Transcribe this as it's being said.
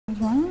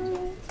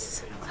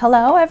right.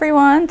 Hello,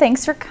 everyone.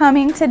 Thanks for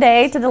coming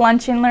today to the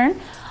Lunch and Learn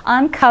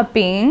on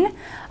cupping.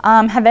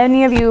 Have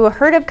any of you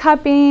heard of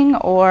cupping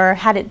or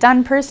had it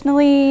done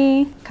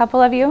personally? A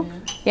couple of you?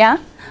 Yeah?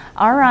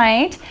 All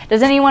right.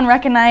 Does anyone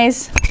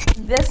recognize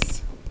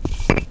this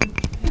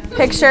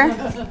picture?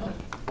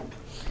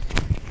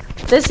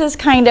 This is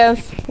kind of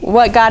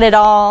what got it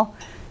all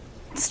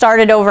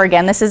started over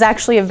again. This is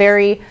actually a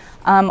very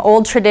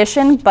old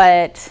tradition,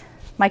 but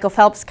Michael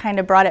Phelps kind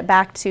of brought it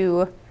back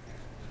to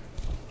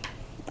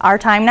our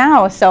time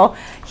now. So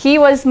he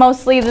was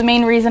mostly the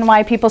main reason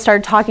why people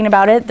started talking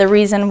about it, the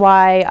reason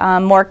why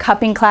more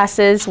cupping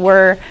classes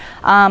were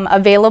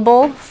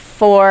available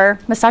for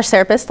massage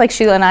therapists like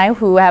Sheila and I,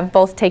 who have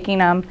both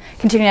taken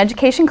continuing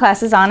education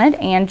classes on it,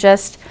 and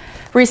just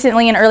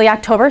recently in early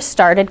October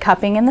started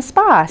cupping in the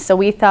spa. So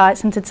we thought,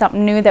 since it's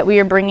something new that we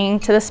are bringing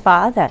to the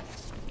spa, that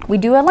we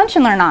do a lunch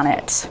and learn on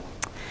it.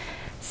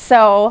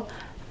 So,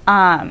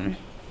 wrong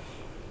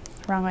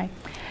way.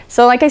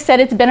 So like I said,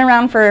 it's been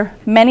around for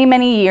many,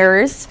 many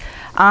years.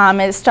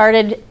 It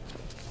started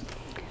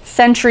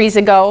centuries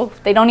ago.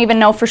 They don't even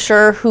know for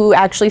sure who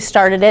actually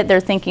started it.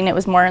 They're thinking it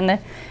was more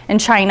in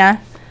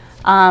China.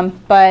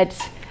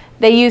 But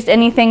they used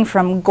anything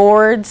from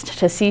gourds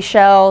to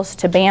seashells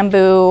to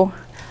bamboo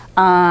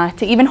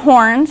to even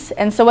horns.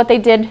 And so what they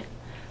did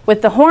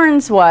with the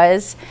horns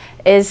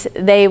is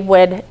they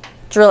would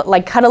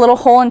cut a little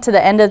hole into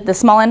the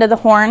small end of the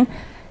horn,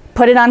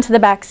 put it onto the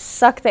back,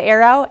 suck the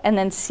air out, and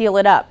then seal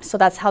it up. So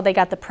that's how they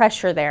got the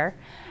pressure there.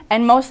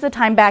 And most of the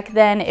time back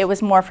then, it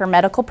was more for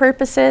medical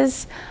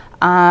purposes.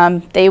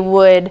 They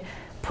would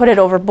put it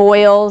over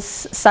boils,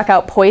 suck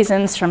out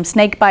poisons from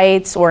snake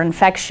bites or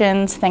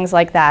infections, things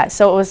like that.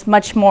 So it was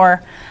much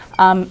more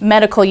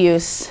medical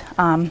use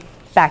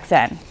back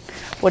then,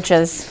 which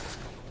is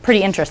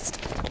pretty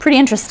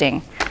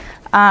interesting.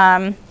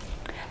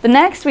 The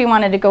next we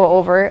wanted to go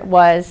over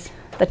was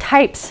the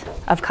types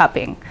of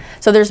cupping.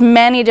 So there's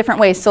many different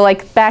ways. So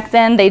like back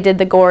then they did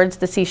the gourds,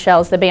 the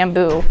seashells, the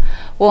bamboo.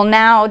 Well,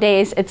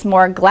 nowadays it's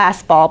more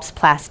glass bulbs,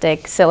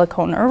 plastic,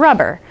 silicone, or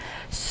rubber.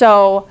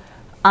 So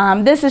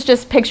this is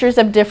just pictures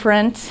of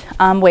different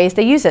ways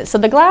they use it. So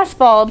the glass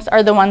bulbs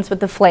are the ones with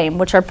the flame,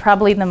 which are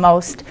probably the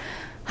most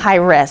high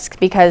risk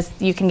because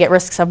you can get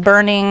risks of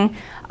burning.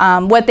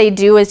 What they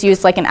do is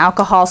use like an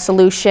alcohol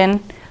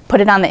solution, put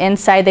it on the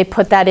inside, they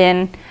put that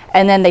in,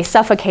 and then they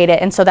suffocate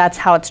it, and so that's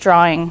how it's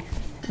drawing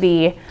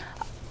the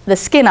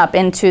skin up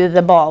into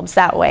the bulbs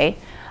that way.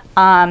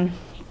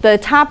 The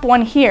top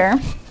one here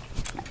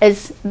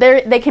is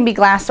they can be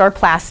glass or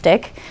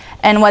plastic,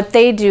 and what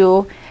they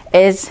do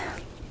is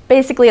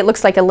basically it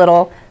looks like a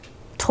little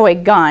toy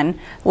gun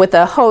with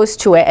a hose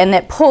to it, and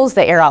it pulls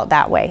the air out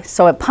that way.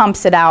 So it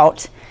pumps it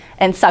out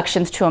and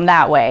suctions to them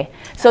that way.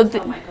 So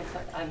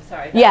I'm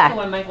sorry, that's yeah, the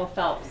one Michael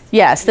Phelps.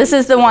 Yes, this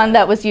is the one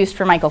that was used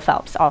for Michael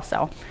Phelps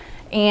also.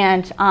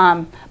 And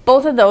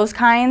both of those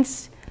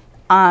kinds,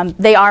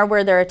 they are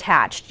where they're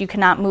attached. You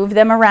cannot move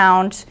them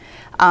around.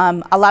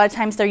 A lot of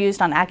times they're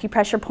used on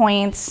acupressure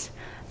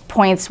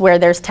points where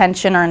there's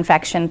tension or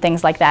infection,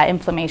 things like that,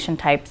 inflammation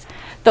types.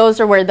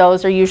 Those are where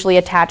those are usually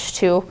attached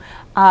to.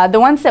 The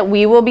ones that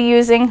we will be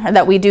using, or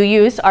that we do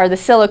use, are the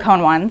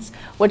silicone ones,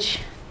 which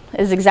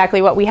is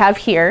exactly what we have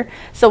here.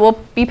 So we'll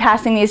be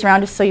passing these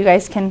around just so you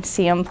guys can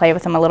see them, play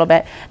with them a little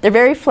bit. They're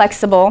very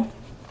flexible.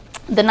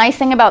 The nice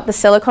thing about the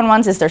silicone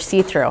ones is they're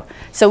see-through.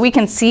 So we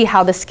can see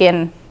how the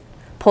skin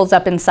pulls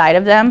up inside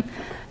of them.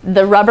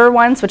 The rubber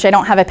ones, which I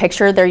don't have a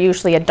picture, they're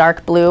usually a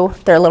dark blue.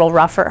 They're a little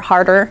rougher,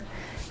 harder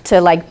to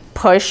like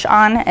push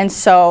on, and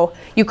so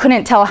you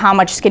couldn't tell how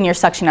much skin you're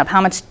suctioning up,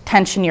 how much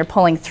tension you're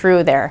pulling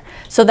through there.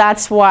 So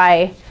that's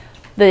why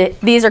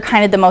these are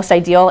kind of the most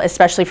ideal,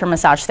 especially for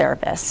massage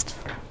therapists.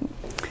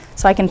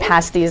 So I can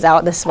pass these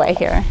out this way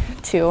here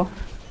too.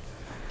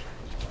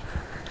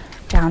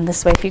 Down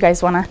this way if you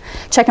guys want to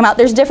check them out.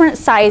 There's different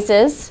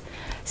sizes.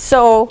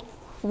 So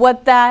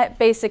what that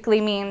basically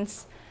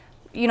means,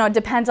 you know, it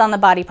depends on the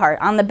body part.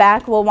 On the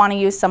back, we'll want to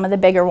use some of the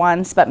bigger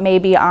ones, but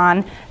maybe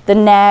on the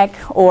neck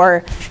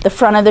or the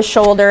front of the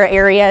shoulder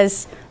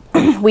areas,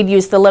 we'd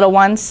use the little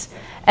ones.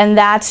 And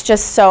that's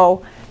just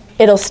so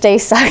it'll stay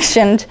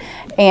suctioned.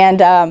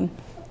 And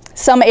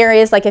some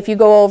areas, like if you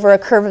go over a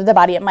curve of the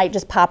body, it might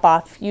just pop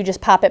off. You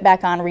just pop it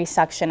back on,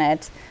 resuction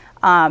it.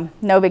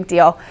 No big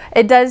deal.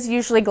 It does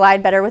usually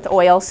glide better with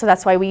oil, so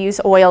that's why we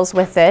use oils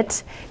with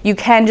it. You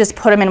can just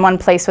put them in one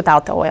place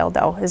without the oil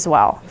though as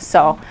well.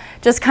 So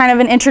just kind of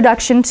an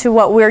introduction to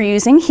what we're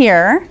using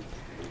here.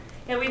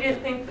 Yeah, we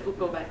didn't think, we'll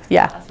go back.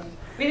 Yeah. Awesome.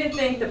 We didn't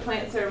think the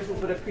plant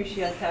services would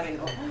appreciate us having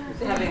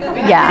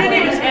yeah. We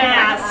didn't even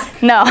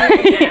ask. No.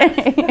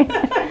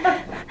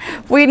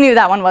 We knew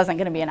that one wasn't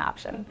going to be an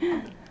option.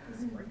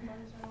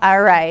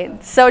 All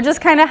right, so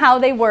just kind of how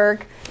they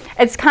work.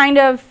 It's kind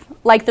of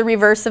like the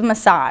reverse of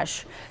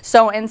massage.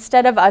 So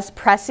instead of us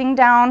pressing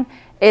down,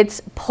 it's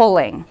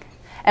pulling.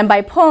 And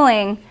by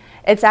pulling,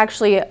 it's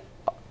actually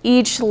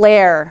each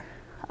layer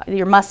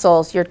your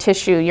muscles, your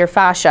tissue, your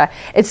fascia.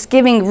 It's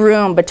giving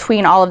room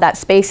between all of that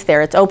space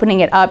there. It's opening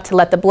it up to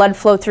let the blood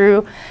flow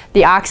through,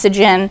 the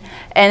oxygen,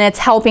 and it's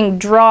helping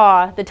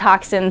draw the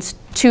toxins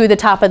to the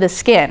top of the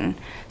skin.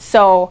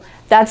 So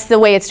that's the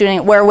way it's doing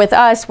it. Where with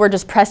us, we're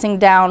just pressing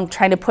down,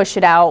 trying to push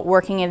it out,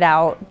 working it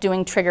out,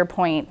 doing trigger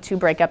point to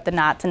break up the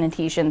knots and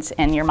adhesions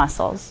in your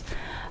muscles.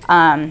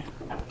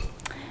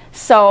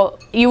 So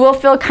you will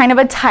feel kind of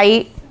a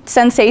tight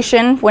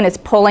sensation when it's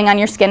pulling on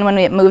your skin when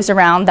it moves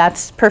around.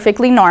 That's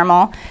perfectly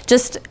normal.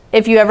 Just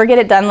if you ever get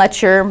it done,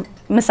 let your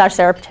massage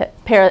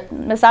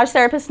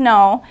therapist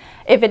know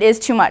if it is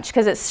too much,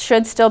 because it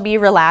should still be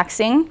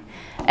relaxing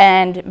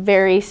and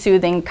very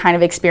soothing kind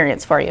of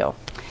experience for you.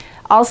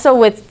 Also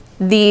with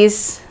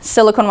these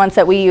silicone ones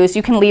that we use,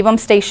 you can leave them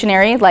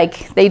stationary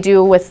like they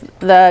do with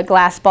the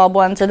glass bulb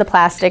ones or the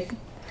plastic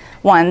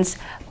ones,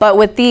 but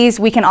with these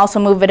we can also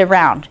move it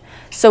around.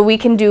 So we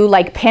can do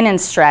like pin and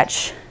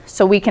stretch.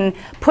 So we can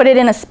put it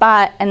in a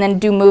spot and then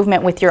do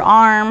movement with your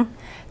arm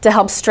to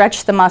help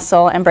stretch the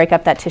muscle and break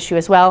up that tissue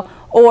as well.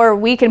 Or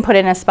we can put it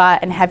in a spot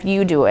and have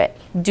you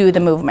do the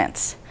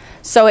movements.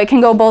 So it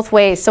can go both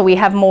ways. So we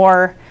have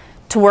more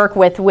to work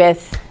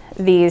with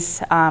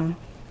these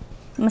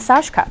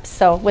massage cups,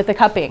 so with the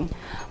cupping.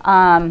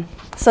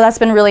 So that's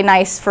been really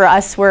nice for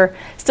us. We're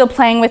still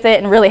playing with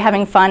it and really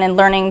having fun and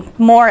learning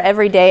more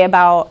every day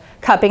about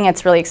cupping.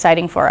 It's really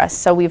exciting for us.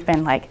 So we've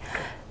been like,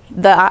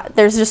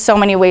 there's just so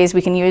many ways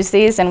we can use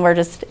these, and we're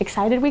just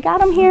excited we got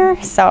them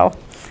here. So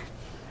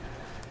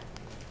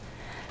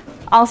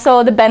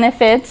also the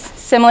benefits,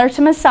 similar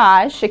to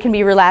massage, it can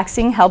be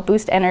relaxing, help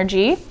boost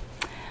energy,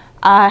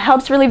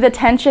 helps relieve the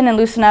tension and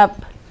loosen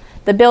up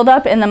the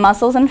buildup in the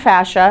muscles and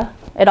fascia.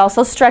 It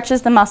also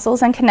stretches the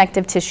muscles and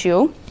connective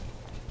tissue.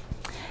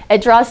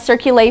 It draws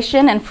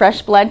circulation and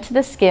fresh blood to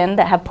the skin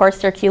that have poor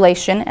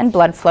circulation and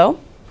blood flow.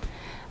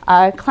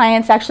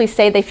 Clients actually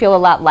say they feel a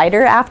lot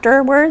lighter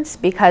afterwards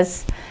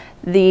because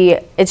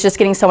it's just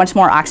getting so much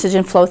more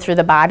oxygen flow through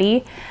the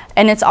body.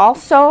 And it's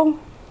also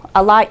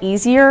a lot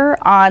easier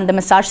on the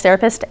massage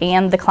therapist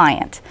and the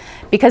client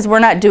because we're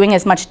not doing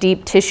as much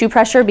deep tissue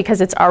pressure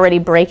because it's already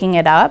breaking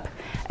it up,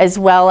 as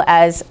well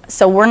as,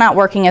 so we're not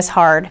working as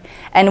hard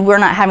and we're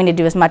not having to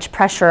do as much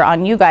pressure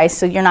on you guys,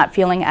 so you're not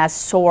feeling as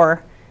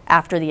sore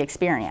after the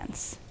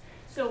experience.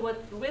 So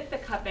with the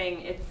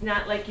cupping, it's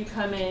not like you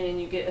come in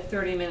and you get a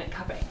 30-minute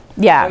cupping.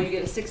 Yeah. Or you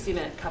get a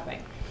 60-minute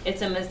cupping.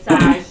 It's a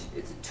massage,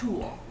 it's a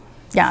tool.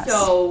 Yes.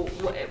 So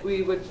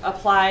we would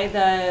apply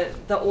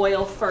the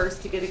oil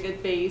first to get a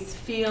good base,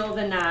 feel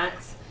the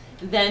knots,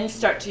 then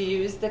start to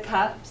use the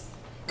cups.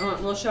 And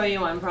we'll show you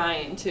on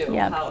Brian too,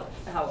 yep,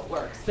 how it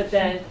works. But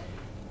then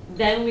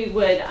we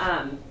would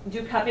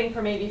do cupping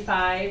for maybe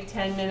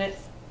 5-10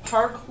 minutes,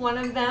 park one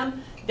of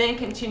them, then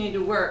continue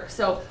to work.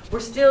 So we're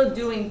still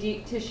doing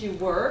deep tissue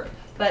work,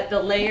 but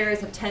the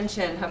layers of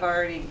tension have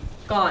already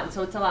gone,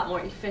 so it's a lot more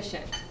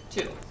efficient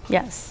too.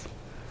 Yes.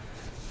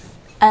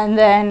 And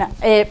then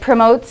it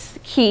promotes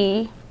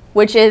Ki,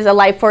 which is a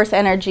life force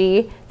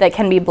energy that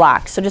can be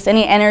blocked. So just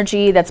any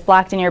energy that's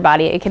blocked in your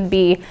body. It can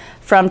be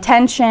from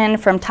tension,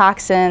 from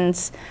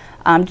toxins,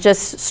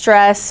 just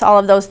stress, all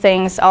of those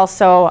things.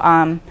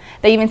 Also,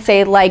 they even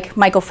say, like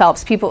Michael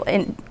Phelps, people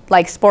in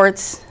like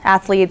sports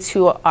athletes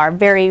who are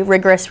very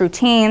rigorous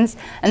routines,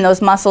 and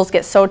those muscles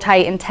get so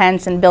tight and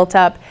tense and built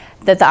up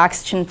that the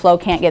oxygen flow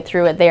can't get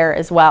through it there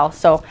as well.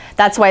 So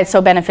that's why it's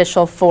so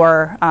beneficial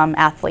for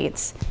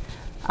athletes.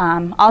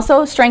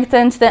 Also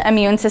strengthens the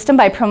immune system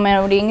by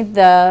promoting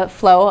the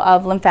flow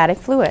of lymphatic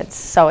fluids.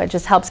 So it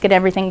just helps get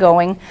everything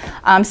going.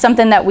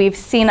 Something that we've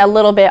seen a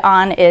little bit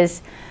on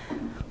is,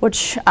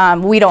 which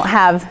we don't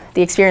have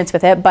the experience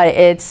with it, but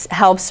it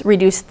helps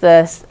reduce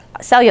the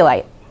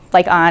cellulite.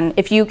 Like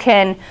if you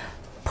can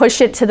push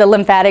it to the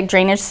lymphatic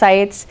drainage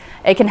sites,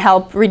 it can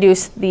help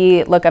reduce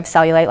the look of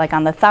cellulite, like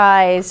on the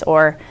thighs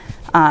or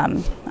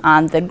on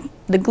the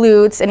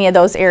glutes, any of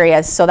those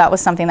areas. So that was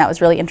something that was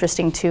really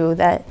interesting too,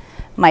 that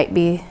might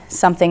be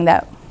something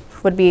that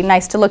would be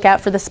nice to look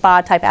at for the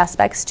spa type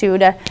aspects too,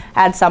 to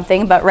add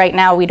something. But right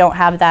now we don't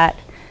have that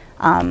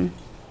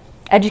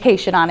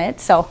education on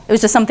it. So it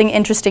was just something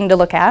interesting to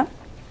look at.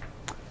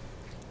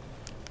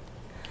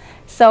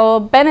 So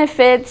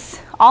benefits,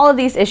 all of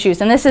these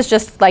issues, and this is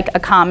just like a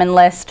common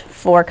list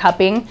for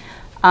cupping.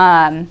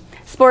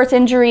 Sports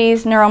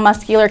injuries,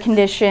 neuromuscular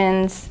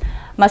conditions,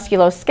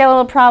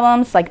 musculoskeletal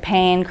problems like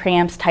pain,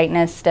 cramps,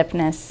 tightness,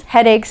 stiffness,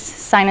 headaches,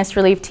 sinus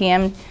relief,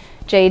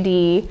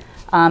 TMJD,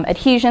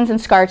 adhesions and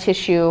scar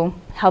tissue,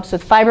 helps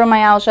with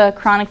fibromyalgia,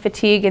 chronic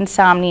fatigue,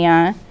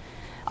 insomnia,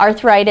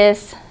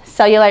 arthritis,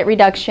 cellulite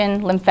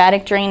reduction,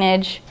 lymphatic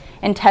drainage,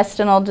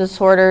 intestinal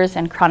disorders,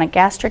 and chronic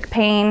gastric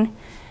pain,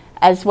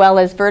 as well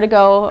as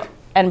vertigo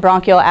and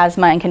bronchial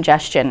asthma and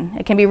congestion.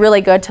 It can be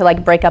really good to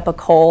like break up a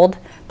cold,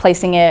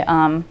 placing it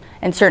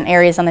in certain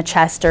areas on the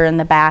chest or in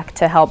the back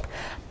to help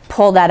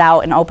pull that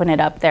out and open it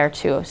up there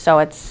too. So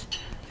it's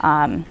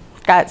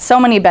got so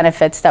many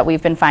benefits that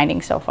we've been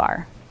finding so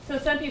far. So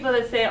some people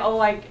that say,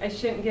 oh, I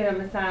shouldn't get a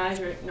massage,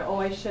 or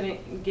oh, I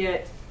shouldn't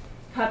get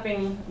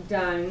cupping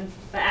done,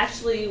 but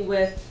actually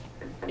with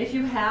if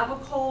you have a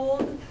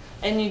cold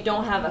and you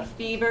don't have a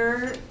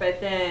fever,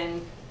 but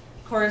then,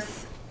 of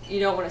course, you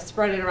don't want to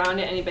spread it around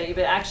to anybody,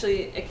 but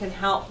actually it can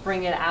help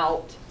bring it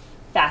out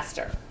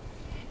faster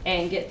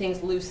and get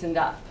things loosened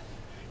up.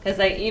 Because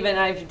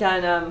I've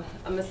done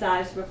a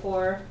massage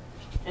before,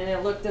 and I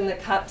looked in the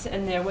cups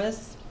and there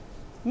was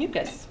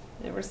mucus.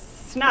 There was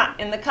snot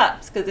in the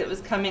cups because it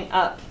was coming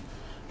up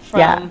from.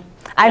 Yeah.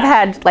 I've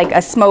had like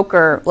a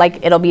smoker,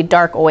 like it'll be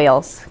dark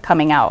oils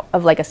coming out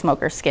of like a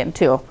smoker's skin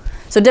too.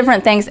 So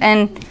different things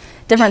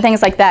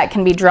like that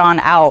can be drawn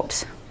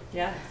out.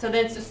 Yeah, so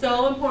that's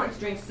so important to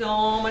drink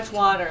so much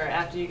water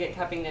after you get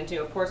cupping done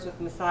too. Of course with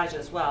massage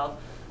as well,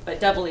 but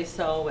doubly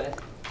so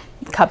with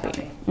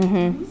cupping.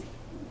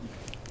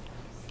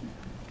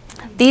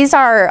 These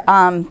are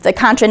the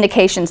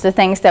contraindications, the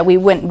things that we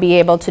wouldn't be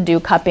able to do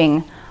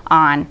cupping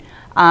on.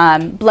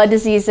 Blood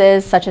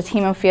diseases such as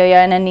hemophilia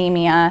and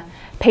anemia,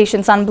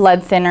 patients on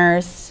blood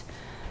thinners,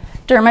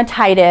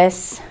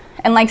 dermatitis,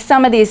 and like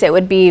some of these it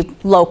would be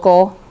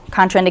local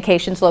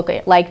contraindications,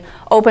 local, like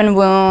open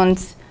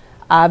wounds,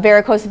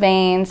 varicose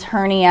veins,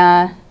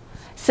 hernia,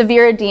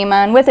 severe edema,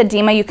 and with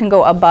edema you can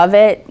go above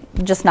it,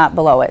 just not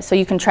below it. So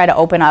you can try to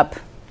open up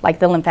like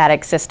the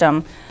lymphatic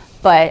system,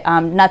 but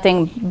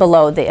nothing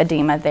below the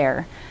edema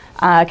there.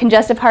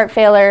 Congestive heart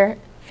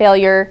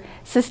failure,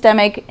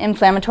 systemic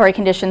inflammatory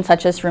conditions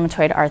such as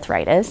rheumatoid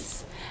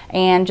arthritis,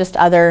 and just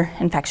other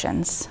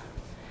infections.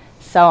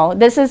 So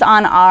this is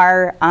on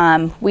our,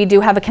 we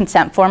do have a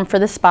consent form for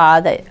the spa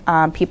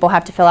that people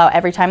have to fill out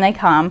every time they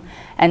come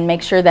and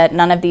make sure that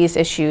none of these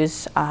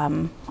issues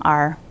none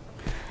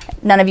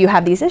of you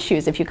have these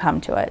issues if you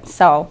come to it.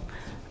 So,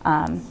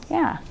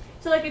 yeah.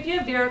 So like if you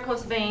have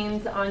varicose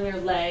veins on your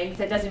legs,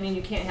 that doesn't mean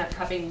you can't have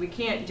cupping. We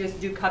can't just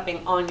do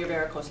cupping on your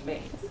varicose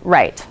veins.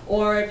 Right.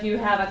 Or if you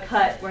have a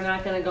cut, we're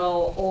not going to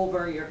go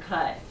over your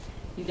cut.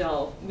 You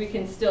know, we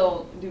can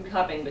still do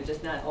cupping, but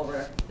just not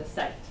over the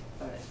site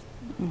of it.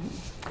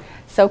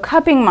 So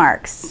cupping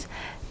marks,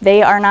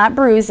 they are not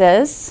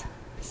bruises.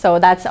 So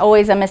that's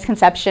always a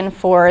misconception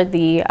for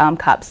the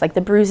cups. Like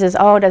the bruises,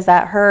 oh, does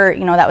that hurt?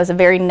 You know, that was a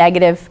very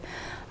negative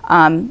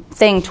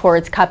thing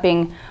towards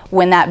cupping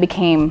when that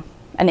became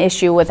an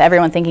issue with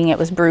everyone thinking it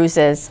was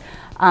bruises.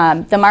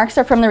 The marks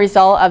are from the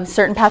result of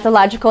certain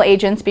pathological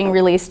agents being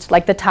released,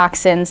 like the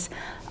toxins,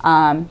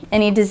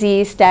 any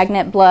disease,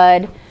 stagnant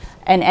blood,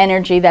 and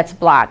energy that's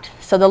blocked.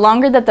 So the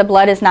longer that the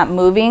blood is not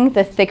moving,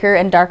 the thicker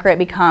and darker it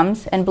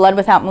becomes, and blood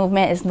without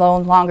movement is no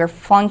longer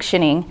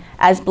functioning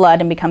as blood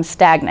and becomes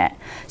stagnant.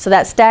 So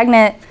that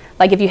stagnant,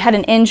 like if you had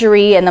an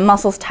injury and the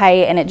muscle's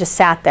tight and it just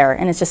sat there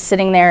and it's just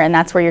sitting there, and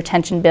that's where your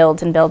tension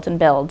builds and builds and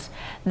builds.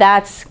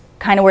 That's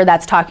kind of where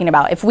that's talking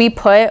about. If we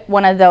put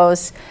one of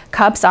those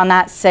cups on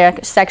that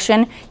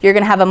section, you're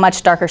going to have a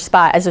much darker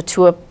spot as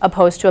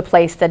opposed to a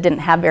place that didn't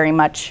have very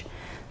much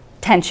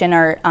tension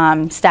or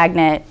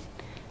stagnant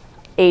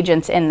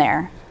agents in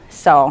there.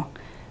 So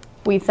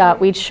we thought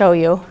we'd show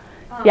you.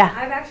 Yeah.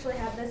 I've actually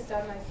had this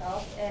done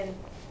myself, and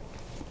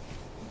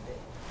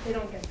they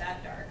don't get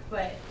that dark,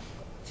 but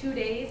 2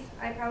 days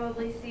I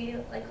probably see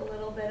like a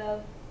little bit of,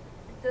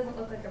 it doesn't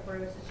look like a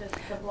bruise, it's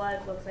just the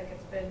blood looks like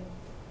it's been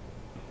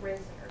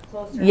risen or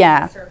closer to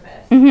the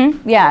surface.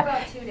 Yeah. For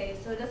about 2 days,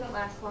 so it doesn't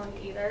last long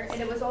either, and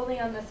it was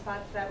only on the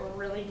spots that were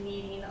really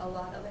needing a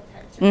lot of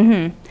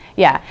attention.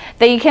 Yeah,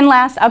 they can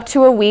last up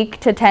to a week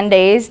to 10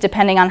 days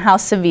depending on how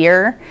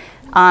severe.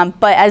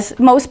 But as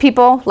most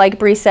people, like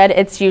Bree said,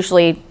 it's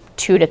usually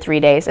 2 to 3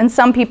 days. And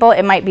some people,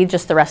 it might be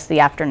just the rest of the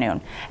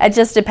afternoon. It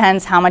just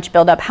depends how much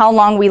buildup, how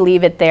long we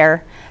leave it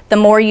there. The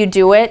more you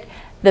do it,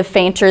 the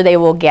fainter they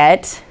will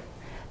get,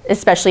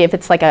 especially if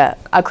it's like a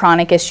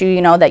chronic issue,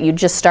 you know, that you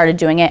just started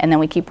doing it and then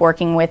we keep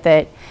working with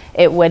it.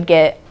 It would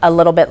get a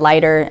little bit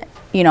lighter,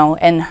 you know,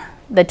 and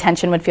the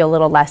tension would feel a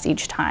little less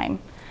each time.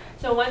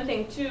 So one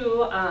thing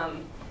too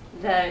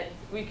that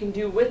we can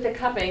do with the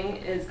cupping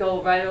is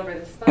go right over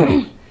the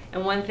spine.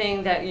 And one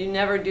thing that you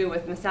never do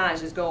with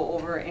massage is go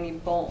over any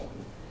bone,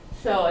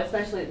 so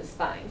especially the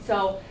spine.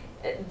 So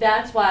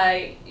that's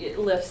why it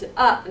lifts it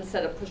up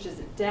instead of pushes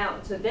it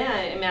down. So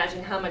then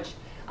imagine how much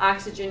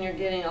oxygen you're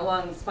getting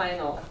along the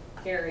spinal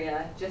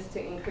area just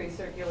to increase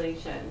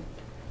circulation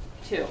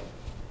too.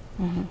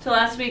 So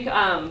last week,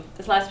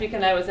 this last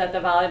weekend I was at the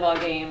volleyball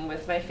game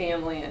with my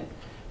family, and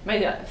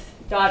my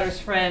daughter's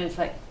friends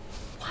like,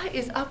 what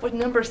is up with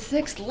number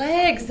 6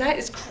 legs? That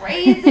is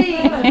crazy.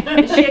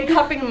 And she had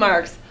cupping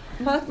marks.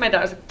 My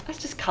daughter's like, that's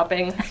just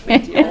cupping. That's a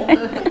big deal.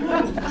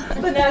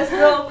 But that was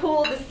real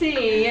cool to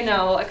see, you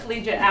know, a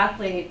collegiate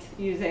athlete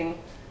using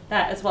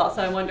that as well.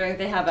 So I'm wondering if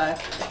they have a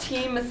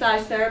team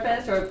massage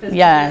therapist or a physical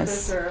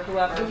therapist or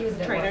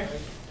whoever, trainer.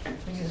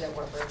 We use it at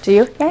work. Do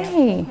you?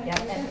 Yay.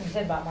 Yeah, and you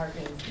said about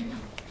markings,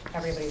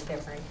 everybody's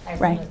different. I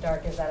have Right. some as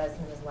dark as that, I have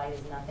some as light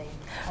as nothing.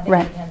 I think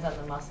Right. it depends on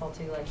the muscle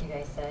too, like you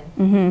guys said,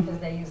 Mhm. because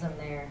they use them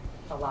there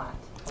a lot.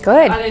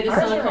 Good. Are they the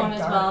Ours are silicone as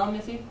dark. well,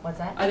 Missy? What's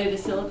that? Are they the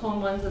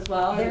silicone ones as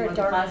well? or They're the a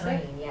dark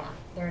plastic? green, yeah.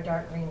 They're a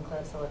dark green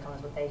clip silicone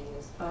is what they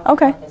use.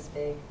 Okay. Not this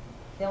big.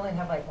 They only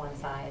have like one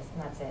size,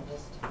 and that's it,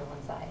 just the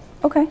one size.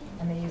 Okay.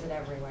 And they use it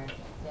everywhere,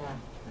 yeah.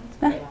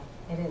 Yeah. Yeah.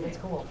 It is, it's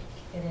cool.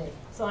 It is.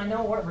 So I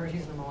know Wartburg's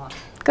using them a lot.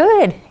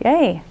 Good,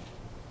 yay.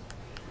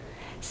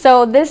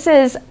 So this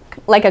is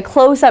like a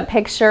close-up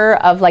picture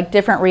of like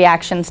different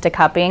reactions to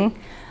cupping.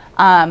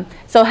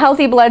 So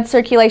healthy blood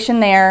circulation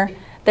there.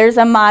 There's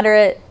a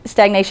moderate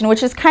stagnation,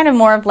 which is kind of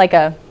more of like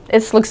a,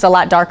 it looks a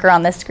lot darker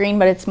on this screen,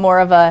 but it's more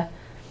of a,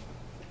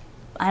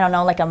 I don't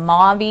know, like a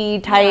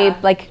mauve-y type, Yeah.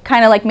 like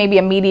kind of like maybe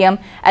a medium.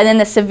 And then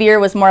the severe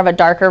was more of a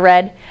darker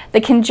red.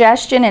 The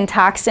congestion and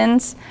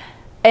toxins,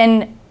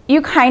 and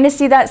you kind of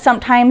see that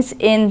sometimes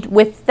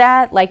with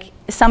that, like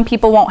some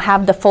people won't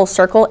have the full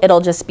circle,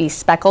 it'll just be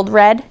speckled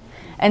red.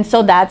 And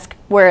so that's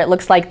where it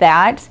looks like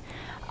that.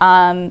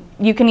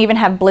 You can even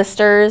have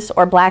blisters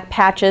or black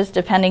patches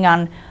depending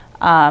on,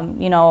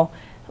 you know,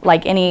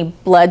 like any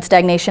blood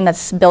stagnation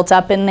that's built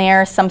up in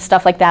there. Some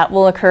stuff like that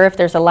will occur if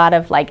there's a lot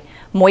of like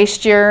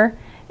moisture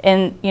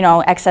and, you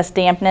know, excess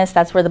dampness.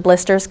 That's where the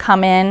blisters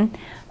come in.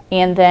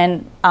 And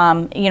then,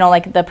 you know,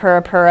 like the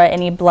purpura,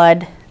 any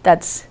blood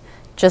that's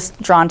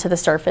just drawn to the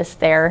surface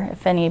there,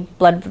 if any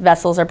blood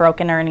vessels are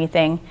broken or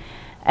anything.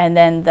 And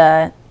then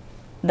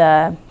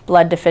the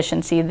blood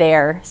deficiency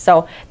there.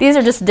 So these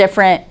are just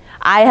different.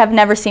 I have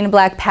never seen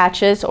black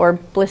patches or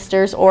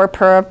blisters or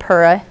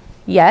purpura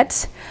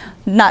yet.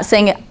 Not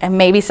saying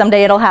maybe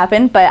someday it'll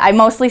happen, but I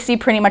mostly see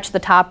pretty much the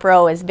top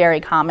row is very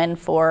common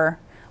for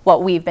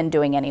what we've been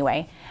doing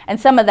anyway. And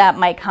some of that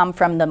might come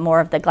from the more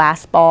of the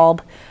glass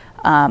bulb.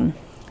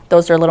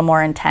 Those are a little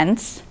more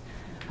intense,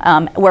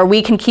 where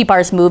we can keep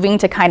ours moving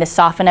to kind of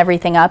soften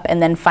everything up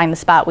and then find the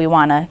spot we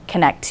want to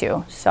connect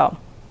to. So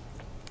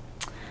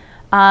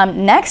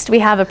next we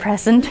have a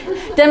present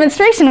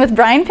demonstration with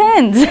Brian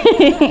Pins.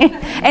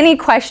 Any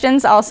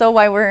questions also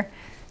while we're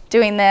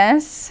doing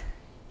this?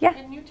 Yeah.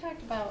 And you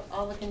talked about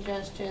all the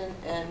congestion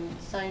and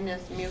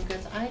sinus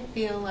mucus. I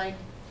feel like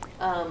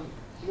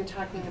you're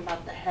talking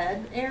about the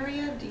head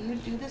area. Do you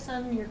do this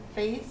on your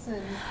face?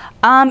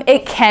 And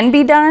it can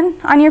be done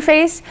on your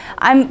face.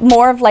 I'm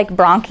more of like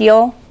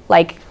bronchial,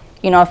 like,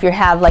 you know, if you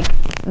have like,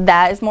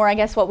 that is more, I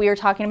guess, what we were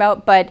talking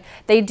about. But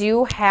they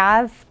do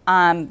have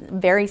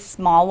very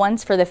small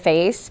ones for the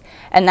face,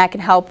 and that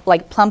can help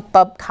like plump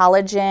up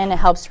collagen. It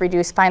helps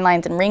reduce fine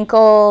lines and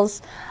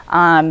wrinkles.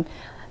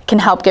 Can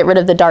help get rid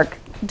of the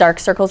dark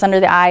circles under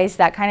the eyes,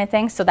 that kind of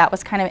thing. So that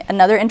was kind of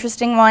another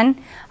interesting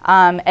one.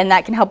 And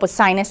that can help with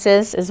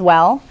sinuses as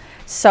well.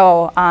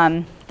 So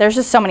there's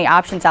just so many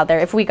options out there.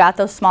 If we got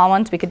those small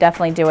ones, we could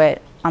definitely do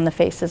it on the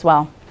face as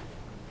well.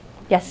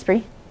 Yes,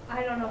 Bree?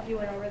 I don't know if you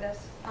went over this.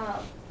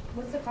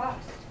 What's the cost?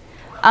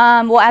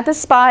 Well, at the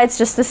spa, it's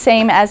just the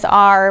same as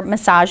our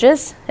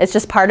massages. It's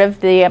just part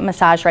of the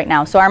massage right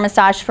now. So our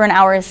massage for an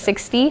hour is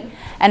 $60,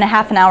 and a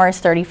half an hour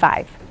is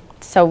 $35.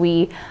 So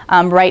we,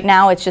 right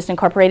now, it's just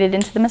incorporated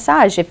into the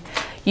massage.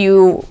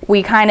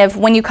 We kind of,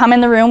 when you come in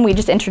the room, we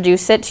just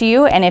introduce it to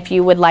you, and if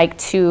you would like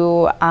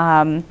to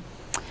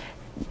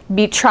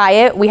try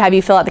it, we have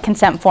you fill out the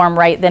consent form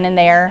right then and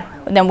there,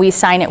 and then we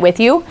sign it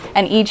with you,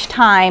 and each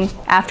time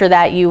after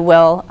that, you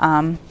will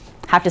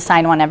have to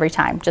sign one every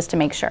time, just to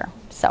make sure.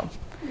 So,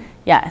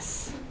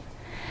 yes.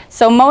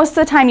 So most of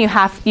the time,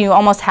 you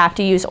almost have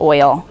to use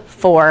oil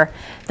for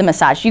the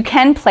massage. You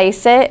can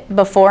place it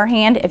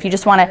beforehand if you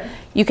just want to.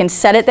 You can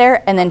set it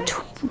there and then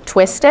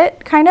twist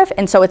it, kind of,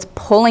 and so it's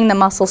pulling the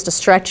muscles to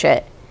stretch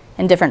it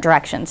in different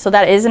directions. So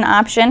that is an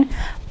option,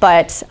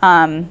 but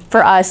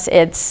for us,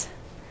 it's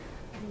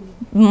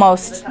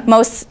most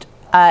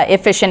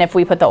efficient if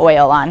we put the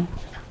oil on.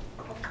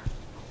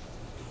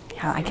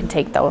 Yeah, I can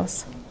take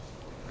those.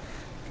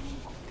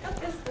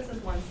 This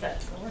is one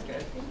set, so we're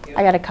good. Thank you.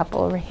 I got a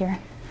couple over here.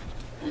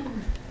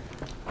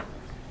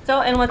 So,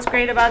 and what's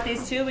great about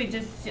these two, we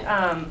just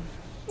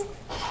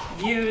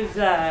use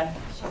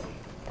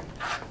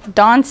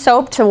Dawn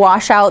soap to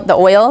wash out the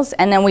oils,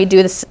 and then we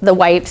do the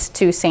wipes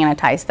to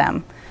sanitize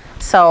them.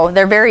 So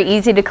they're very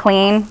easy to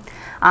clean.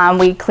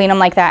 We clean them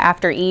like that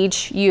after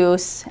each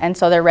use, and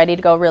so they're ready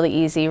to go really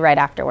easy right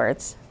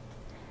afterwards.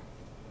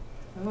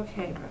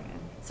 Okay, Brian.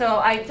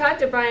 So I talked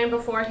to Brian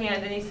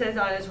beforehand, and he says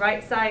on his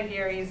right side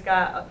here, he's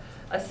got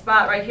a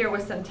spot right here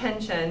with some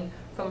tension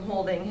from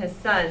holding his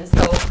son.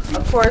 So,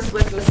 of course,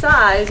 with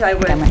massage, I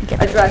would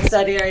address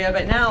that area,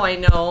 but now I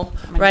know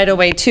right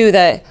away, too,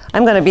 that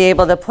I'm going to be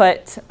able to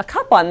put a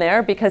cup on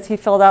there because he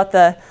filled out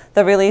the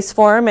release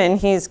form, and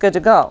he's good to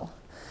go.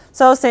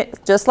 So,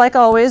 just like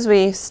always,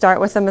 we start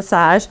with a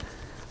massage.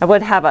 I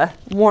would have a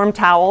warm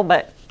towel,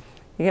 but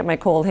you get my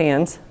cold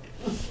hands.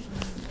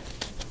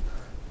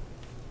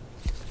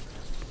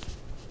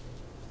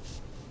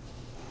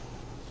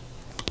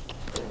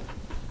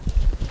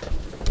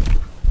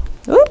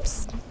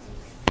 Oops.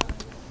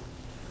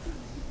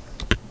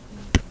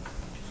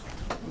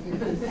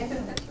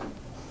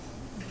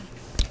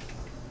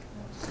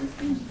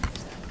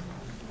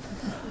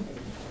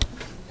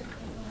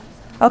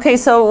 Okay,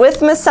 so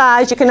with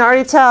massage, you can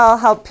already tell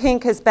how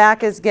pink his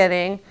back is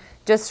getting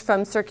just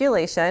from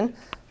circulation.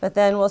 But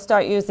then we'll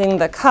start using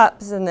the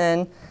cups and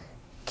then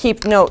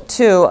keep note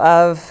too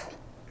of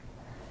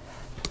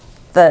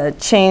the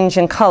change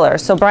in color.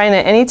 So Brian,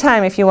 at any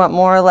time if you want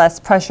more or less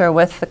pressure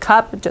with the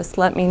cup, just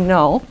let me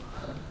know.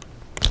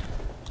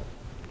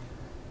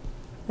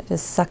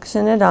 Just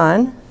suction it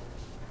on.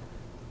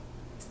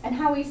 And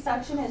how we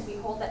suction is we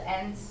hold the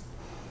ends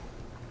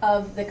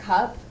of the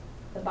cup,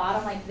 the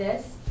bottom like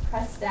this,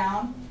 press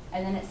down,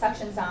 and then it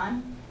suctions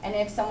on. And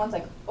if someone's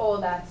like, oh,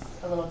 that's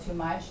a little too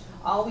much,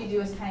 all we do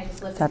is kind of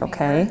just lift the finger,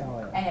 okay?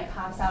 and it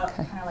pops out,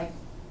 kind of like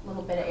a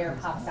little bit of air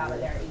pops out of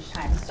there each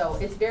time. So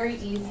it's very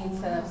easy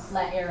to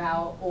let air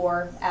out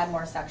or add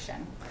more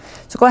suction.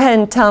 So go ahead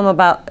and tell them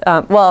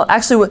about, well,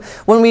 actually,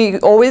 when we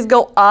always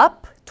go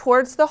up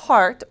towards the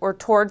heart or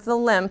towards the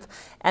lymph,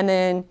 and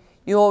then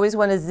you always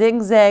want to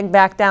zigzag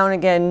back down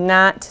again,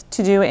 not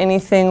to do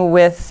anything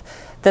with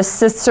the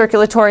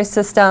circulatory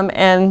system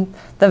and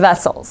the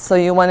vessels. So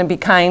you want to be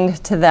kind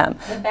to them.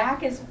 The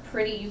back is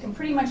pretty, you can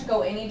pretty much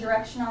go any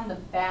direction on the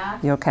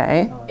back. You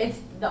okay? It's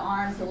the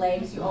arms, the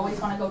legs. You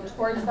always want to go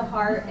towards the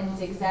heart and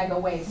zigzag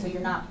away, so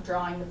you're not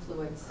drawing the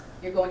fluids.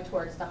 You're going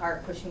towards the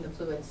heart, pushing the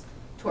fluids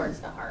towards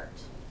the heart.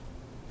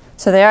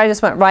 So there I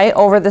just went right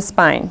over the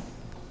spine.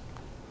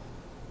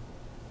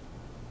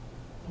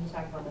 When you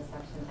talk about the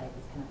suction type,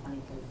 it's kind of funny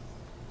because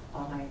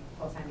all my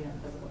whole time doing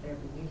physical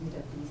therapy, we used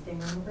a bee sting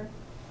remover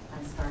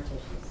on scar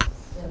tissues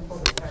to pull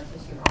the scar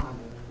tissue off.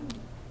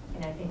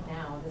 And I think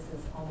now this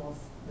is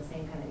almost the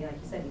same kind of, like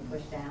you said, you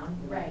push down,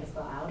 you let it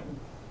go out. And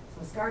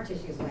so scar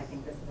tissue is what I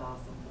think this is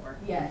awesome for.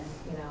 Yes.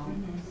 You know,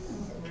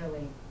 it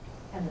really,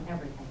 and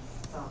everything,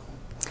 it's awesome.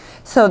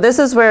 So this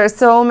is where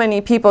so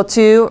many people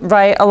too,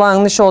 right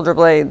along the shoulder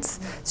blades.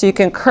 So you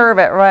can curve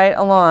it right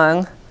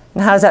along.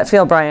 And how does that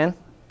feel, Brian?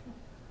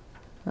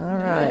 All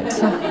right.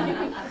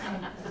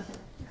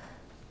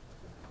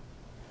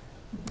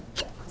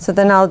 So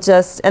then I'll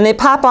just, and they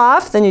pop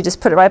off, then you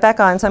just put it right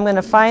back on. So I'm going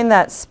to find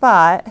that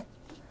spot.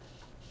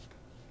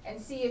 And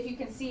see if you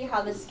can see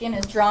how the skin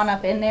is drawn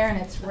up in there and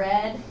it's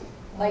red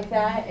like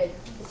that.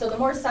 So the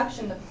more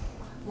suction, the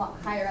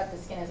higher up the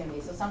skin is going to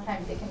be. So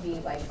sometimes it can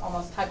be like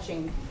almost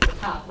touching the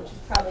top, which is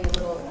probably a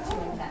little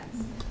too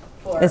intense.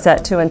 Is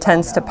that too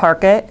intense to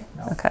park it?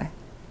 No. Okay.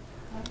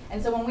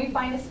 And so when we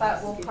find a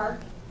spot, we'll park,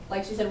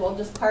 like she said, we'll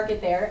just park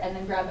it there and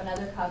then grab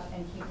another cup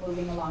and keep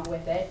moving along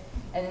with it.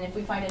 And then if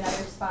we find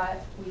another spot,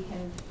 we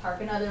can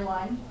park another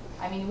one.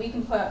 I mean, we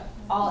can put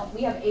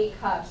we have 8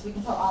 cups. We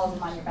can put all of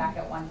them on your back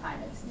at one time.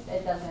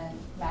 It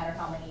doesn't matter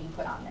how many you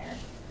put on there.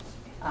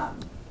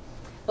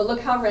 But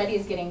look how red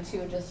he's getting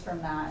too just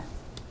from that.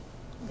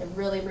 It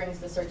really brings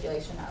the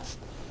circulation up.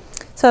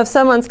 So if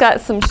someone's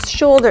got some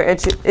shoulder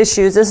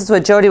issues, this is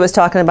what Jodi was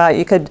talking about.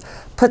 You could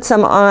put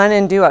some on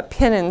and do a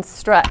pin and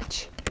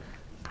stretch.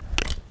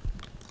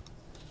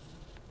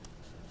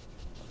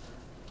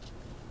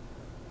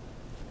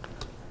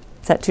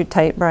 Is that too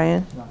tight,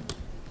 Brian? No.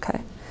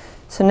 Okay.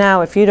 So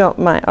now if you don't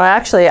mind, or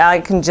actually I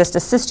can just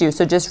assist you.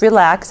 So just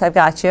relax, I've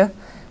got you.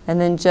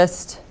 And then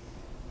just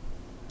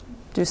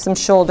do some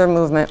shoulder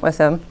movement with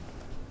him.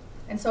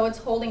 And so it's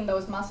holding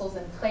those muscles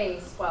in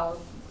place so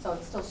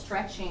it's still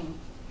stretching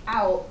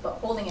out, but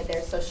holding it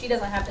there. So she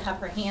doesn't have to have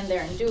her hand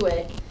there and do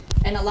it.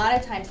 And a lot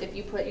of times if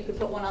you could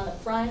put one on the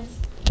front,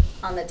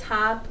 on the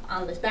top,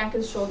 on the back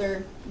of the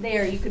shoulder,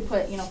 there, you could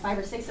put, 5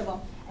 or 6 of them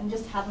and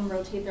just have them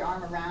rotate their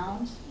arm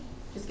around.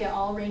 Just get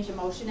all range of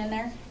motion in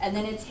there. And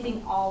then it's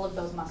hitting all of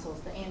those muscles,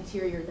 the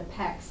anterior, the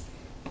pecs,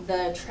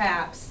 the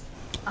traps,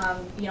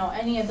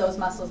 any of those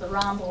muscles, the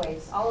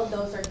rhomboids, all of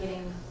those are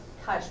getting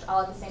touched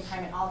all at the same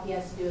time, and all he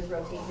has to do is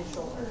rotate his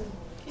shoulder.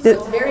 So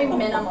it's very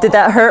minimal. Did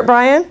that hurt,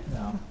 Brian?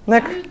 No.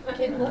 Nick?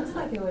 It looks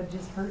like it would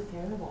just hurt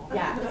terrible.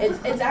 Yeah,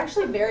 it's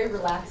actually very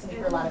relaxing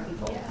for a lot of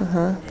people.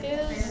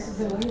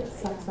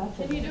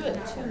 Can you do it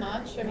too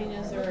much? I mean,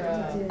 is there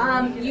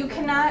a... You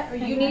cannot,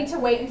 you need to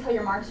wait until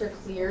your marks are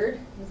cleared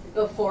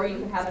before you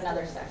can have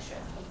another section.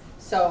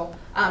 So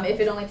if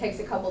it only takes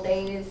a couple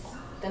days,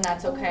 then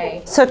that's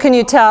okay. So can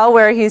you tell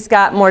where he's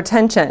got more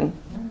tension?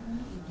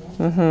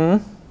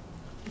 Mm-hmm.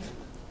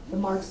 The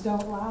marks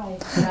don't lie.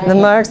 Right? The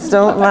marks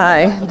don't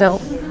lie.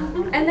 Don't.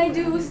 And they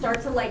do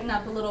start to lighten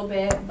up a little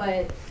bit,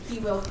 but he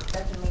will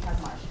definitely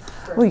have marks.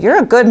 Well, you're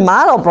a good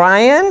model,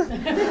 Brian.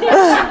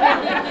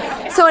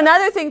 So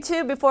another thing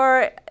too,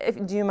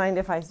 do you mind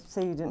if I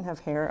say you didn't have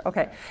hair?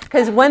 Okay,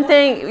 because one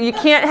thing, you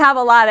can't have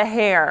a lot of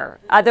hair,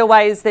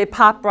 otherwise they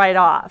pop right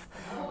off.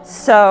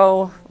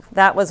 So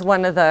that was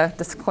one of the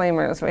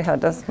disclaimers we had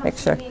to make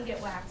sure.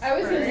 I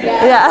was going to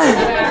say,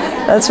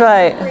 Yeah, that's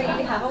right.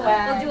 Have a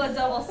wax. we'll do a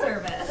double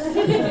service.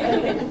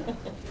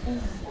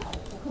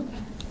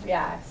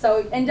 Yeah,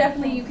 so, and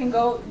definitely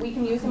we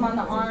can use them on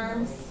the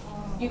arms.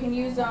 You can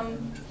use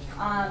them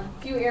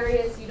few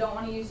areas you don't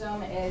want to use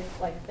them is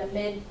like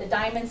the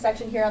diamond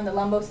section here on the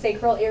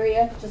lumbosacral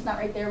area, just not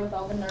right there with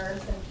all the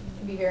nerves, and it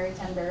can be very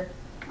tender.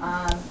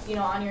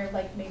 On your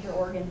like major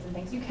organs and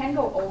things. You can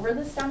go over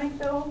the stomach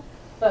though,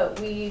 but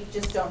we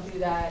just don't do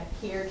that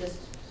here just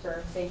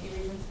for safety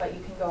reasons, but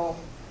you can go,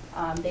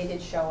 they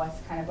did show us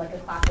kind of like a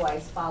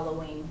clockwise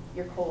following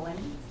your colon.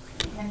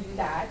 You can do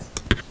that.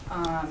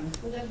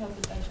 Would that help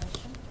with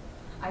digestion?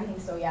 I think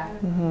so, yeah.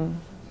 Mm-hmm.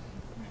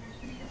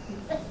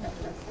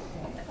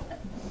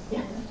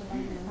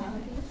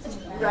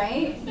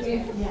 Right?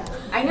 Yeah.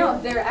 I know,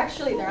 they're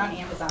on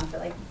Amazon for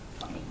like,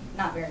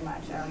 not very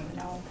much, I don't even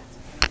know.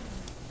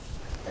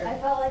 I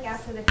felt like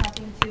after the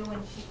cupping too,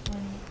 when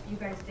you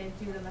guys did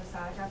do the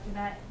massage after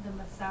that, the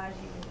massage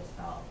even just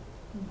felt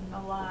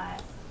a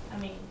lot. I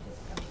mean,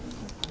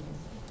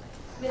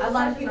 A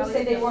lot of people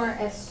say they weren't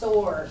as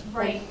sore.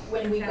 Right. Like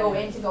when we go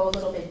in to go a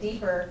little bit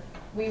deeper,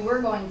 we were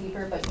going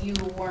deeper, but you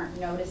weren't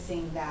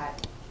noticing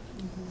that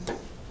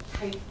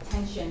tight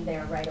tension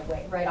there right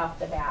away, right off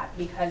the bat,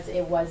 because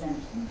it was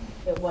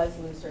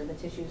looser. The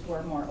tissues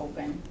were more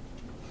open.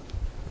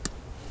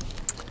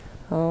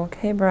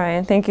 Okay,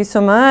 Brian, thank you so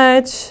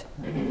much.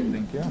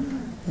 Thank you.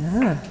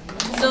 Yeah.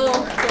 So,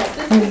 yes,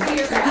 this is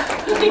your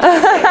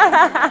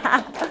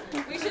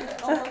We should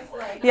almost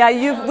like.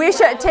 Yeah, we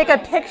should take a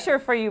picture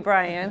for you,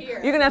 Brian.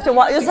 You're gonna have to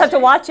you just have to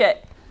watch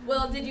it.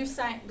 Well, did you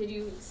say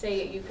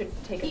you could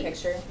take a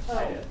picture?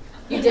 I did.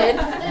 You did?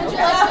 Would you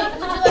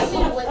like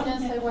me to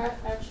witness? I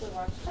actually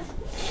watched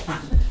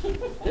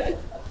it.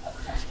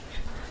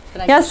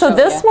 Yeah, so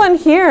this one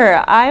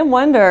here, I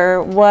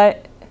wonder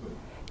what,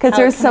 because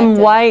there's some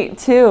white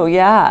too,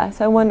 yeah.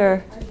 So I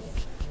wonder.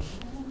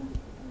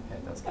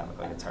 It does kind of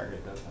look like a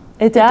target, doesn't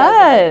It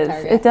does.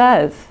 It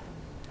does.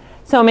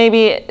 So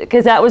maybe,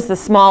 because that was the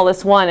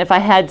smallest one, if I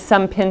had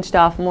some pinched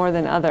off more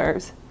than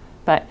others.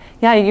 But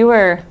yeah, you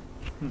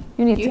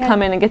need to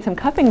come in and get some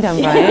cupping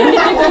done, Brian.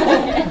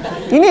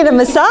 You need a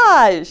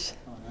massage.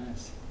 Oh,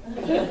 nice.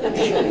 And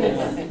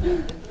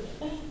then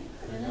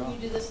you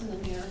do this in the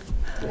mirror.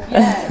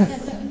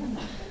 Yes.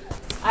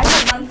 I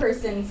had one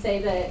person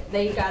say that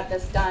they got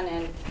this done,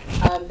 and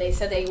they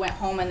said they went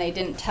home and they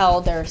didn't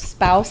tell their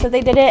spouse that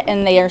they did it,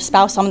 and their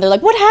spouse told them, they're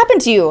like, "What happened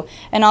to you?"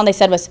 And all they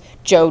said was,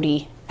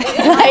 "Jodi."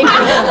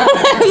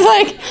 I was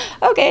like,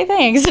 okay,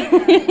 thanks.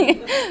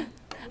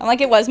 I'm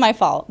like, it was my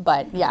fault,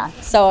 but yeah.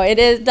 So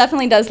it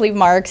definitely does leave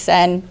marks,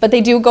 but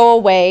they do go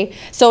away.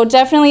 So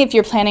definitely, if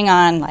you're planning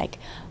on like,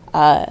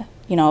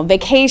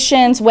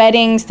 vacations,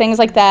 weddings, things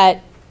like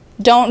that,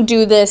 don't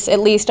do this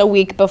at least a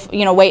week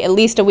before. Wait at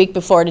least a week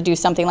before to do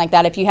something like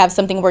that if you have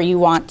something where you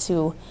want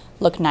to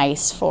look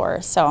nice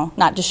for. So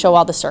not just show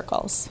all the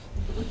circles.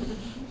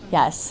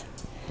 Yes.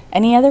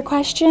 Any other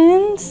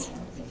questions?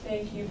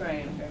 Thank you,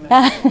 Brian, very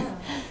much.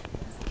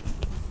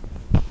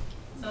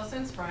 So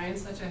since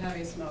Brian's such a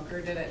heavy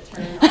smoker, did it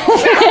turn around?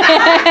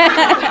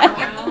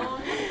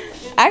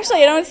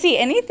 Actually, I don't see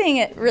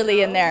anything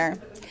really in there.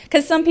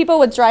 Because some people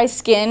with dry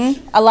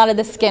skin, a lot of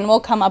the skin will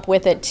come up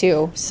with it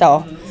too.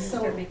 So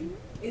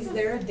is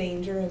there a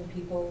danger in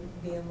people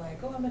being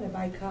like, oh, I'm going to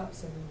buy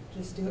cups and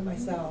just do it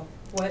myself?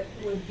 What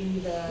would be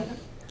the...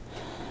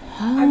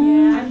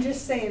 I'm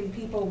just saying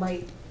people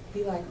might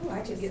be like, oh,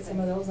 I could get some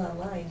of those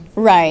online.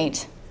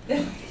 Right.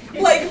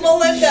 Like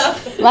Melinda.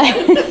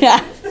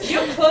 Yeah.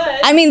 You could.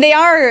 I mean, they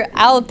are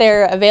out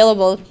there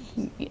available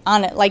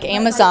on it, like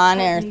Amazon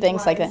or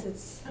things like that.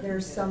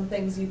 There's some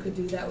things you could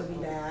do that would be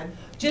bad.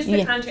 Just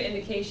the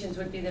contraindications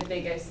would be the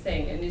biggest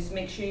thing, and just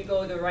make sure you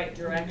go the right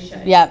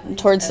direction. Yeah,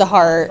 towards the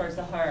heart. Towards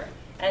the heart.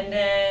 And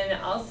then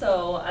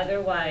also,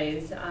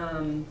 otherwise,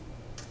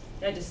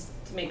 just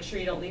to make sure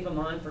you don't leave them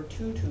on for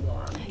too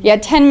long. Yeah,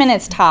 10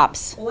 minutes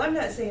tops. Well, I'm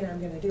not saying I'm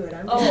going to do it.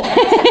 I'm Oh.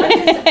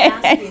 just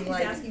asking,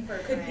 like,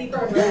 could people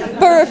really...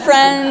 For a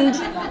friend.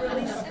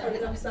 really screw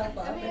themselves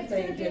up if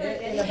they did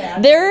it in a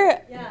bad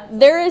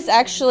There is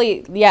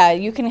actually,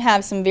 you can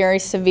have some very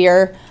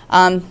severe,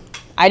 I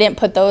didn't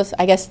put those,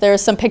 I guess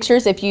there's some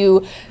pictures. If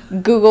you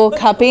Google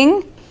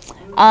cupping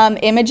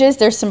images,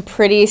 there's some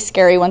pretty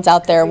scary ones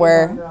out there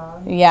where,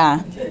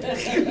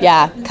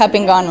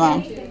 cupping gone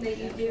wrong. Anything that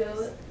you do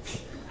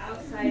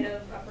outside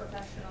of a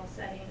professional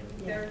setting,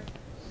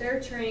 they're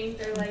trained,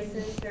 they're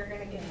licensed, they're going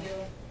to give you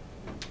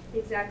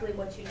exactly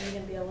what you need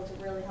and be able to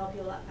really help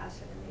you a lot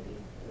faster than maybe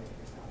doing it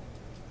yourself.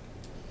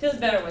 Feels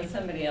better when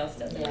somebody else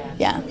does it.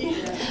 Yeah.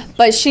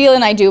 But Sheila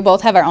and I do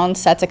both have our own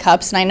sets of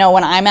cups, and I know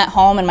when I'm at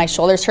home and my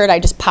shoulders hurt, I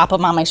just pop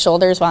them on my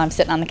shoulders while I'm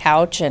sitting on the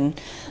couch and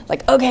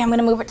like, okay, I'm going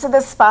to move it to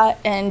this spot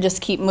and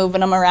just keep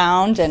moving them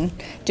around and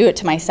do it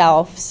to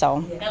myself. So.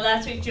 And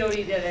last week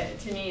Jodi did it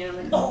to me, and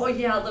I'm like, oh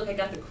yeah, look, I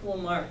got the cool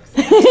marks.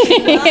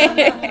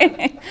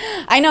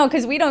 I know,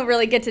 because we don't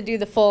really get to do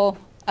the full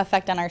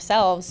effect on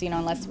ourselves,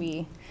 unless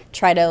we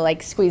try to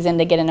like squeeze in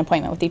to get an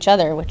appointment with each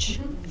other, which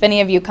if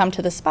any of you come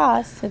to the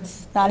spas,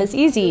 it's not as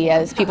easy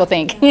as people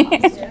think. All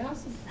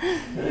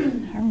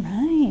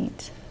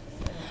right.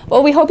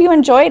 Well, we hope you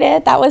enjoyed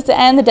it. That was the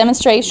end, the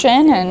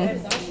demonstration, and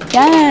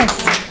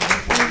yes.